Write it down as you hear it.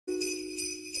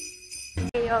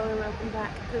Hey y'all, and welcome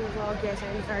back to the vlog. Yes,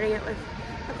 I'm starting it with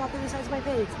a coffee the size of my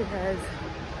face because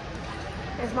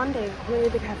it's Monday. We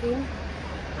need the caffeine.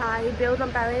 I bailed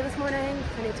on ballet this morning.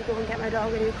 I need to go and get my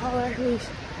dog a new collar, leash,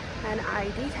 and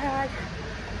ID tag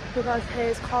because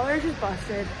his collar is just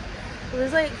busted. It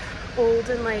was like old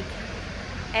and like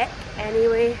ick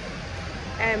anyway.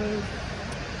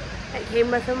 It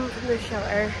came with him from the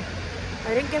shelter.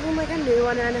 I didn't give him like a new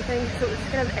one or anything, so it was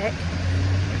kind of ick.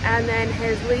 And then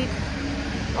his lead,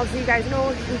 obviously you guys know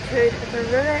he could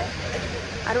remove it.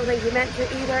 I don't think he meant to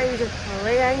either, he was just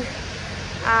playing.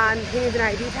 And he needs an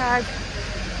ID tag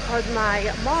because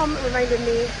my mom reminded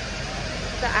me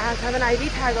that I have to have an ID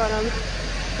tag on him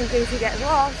in case he gets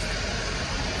lost.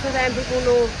 So then people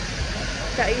know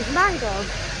that he's my dog.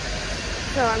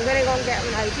 So I'm gonna go and get him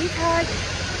an ID tag.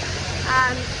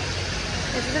 And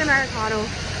this is an Americano.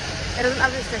 It doesn't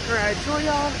have the sticker I'd show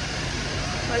y'all.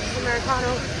 So it's an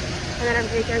Americano. And then I'm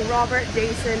taking Robert,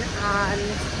 Jason, and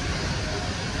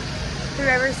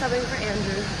whoever's subbing for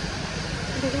Andrew.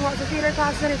 I'm taking lots of theatre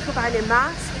classes. I need to go buy a new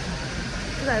mask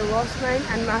because I lost mine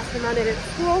and mask them mandated at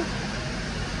school.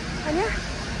 And yeah,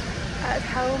 that's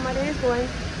how my day is going.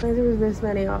 There's this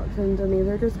many options and these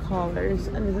are just collars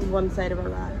and this is one side of a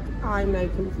rack. I'm now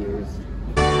confused.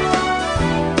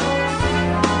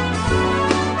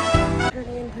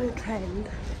 Turning into a trend.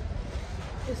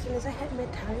 As soon as I hit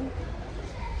midtown,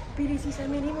 BDC sent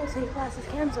me an email saying class is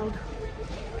cancelled.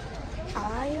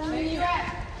 I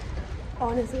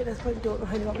honestly at this point don't know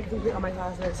how to get to complete all my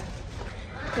classes.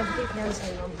 Just keep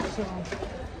cancelling them. So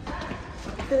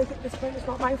I feel like at this point it's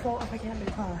not my fault if I can't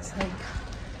do class. Like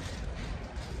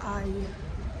I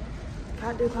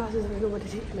can't do classes if I don't want to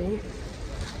teach me.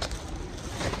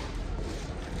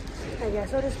 I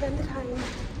guess I'll just spend the time to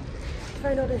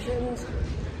find auditions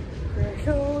for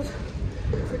shows,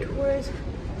 for tours.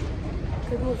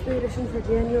 Because most of the auditions for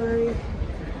January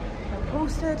are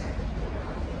posted.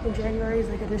 And January is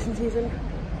like audition season.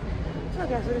 So I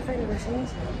guess I'll just find auditions.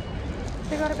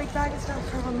 I got a big bag of stuff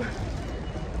from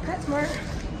PetSmart,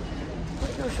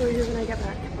 which I'll show you when I get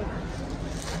back. But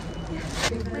yeah.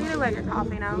 We're gonna like a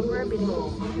coffee now. We're a meeting.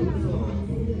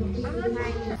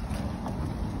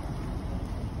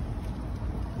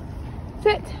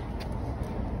 Sit!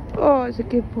 Oh, it's a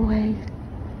good boy.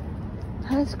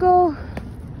 Let's go.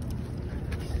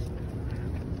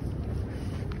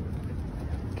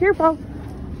 Careful.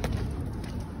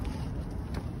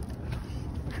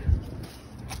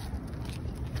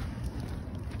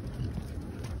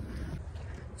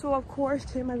 So of course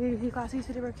two of my BBC classes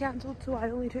today were cancelled, so I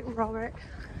only took Robert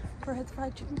for his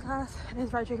fried chicken class, and his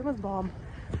fried chicken was bomb.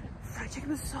 Fried chicken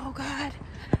was so good.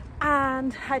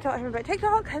 And I taught him about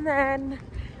TikTok, and then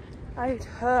I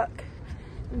took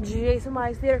Jason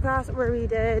Wise theatre class where we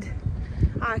did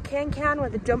a can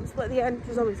with a jump split at the end, which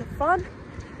was always fun.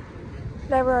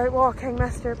 They were out walking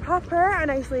Mr. Popper. A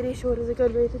nice lady showed us a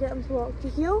good way to get him to walk to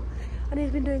heel, and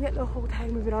he's been doing it the whole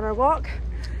time we've been on our walk.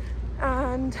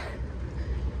 And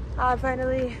I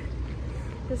finally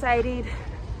decided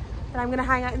that I'm gonna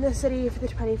hang out in the city for the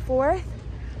 24th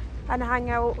and hang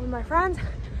out with my friends.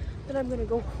 Then I'm gonna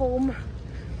go home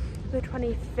the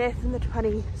 25th and the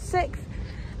 26th,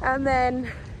 and then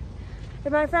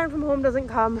if my friend from home doesn't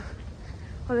come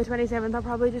on the 27th, I'll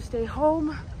probably just stay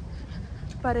home.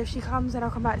 But if she comes, then I'll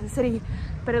come back to the city.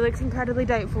 But it looks incredibly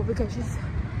doubtful because she's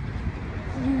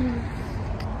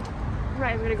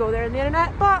right, I'm gonna go there on the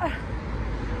internet. But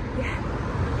yeah,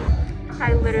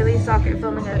 I literally suck at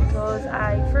filming outros.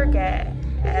 I forget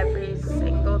every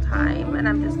single time, and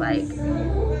I'm just like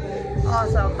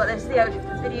awesome. But this is the outro for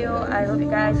this video. I hope you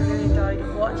guys have really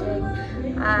enjoyed watching,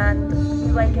 and if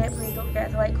you like it, please don't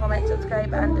forget to like, comment,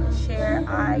 subscribe, and share.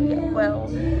 I will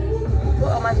put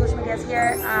all my social medias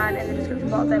here and in the description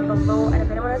box down below. And if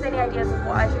anyone has any ideas of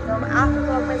what I should film after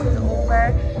Vlogmas is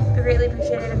over, it'd be greatly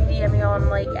appreciated if you DM me on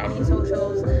like any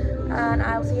socials. And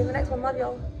I will see you in the next one. Love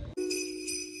y'all.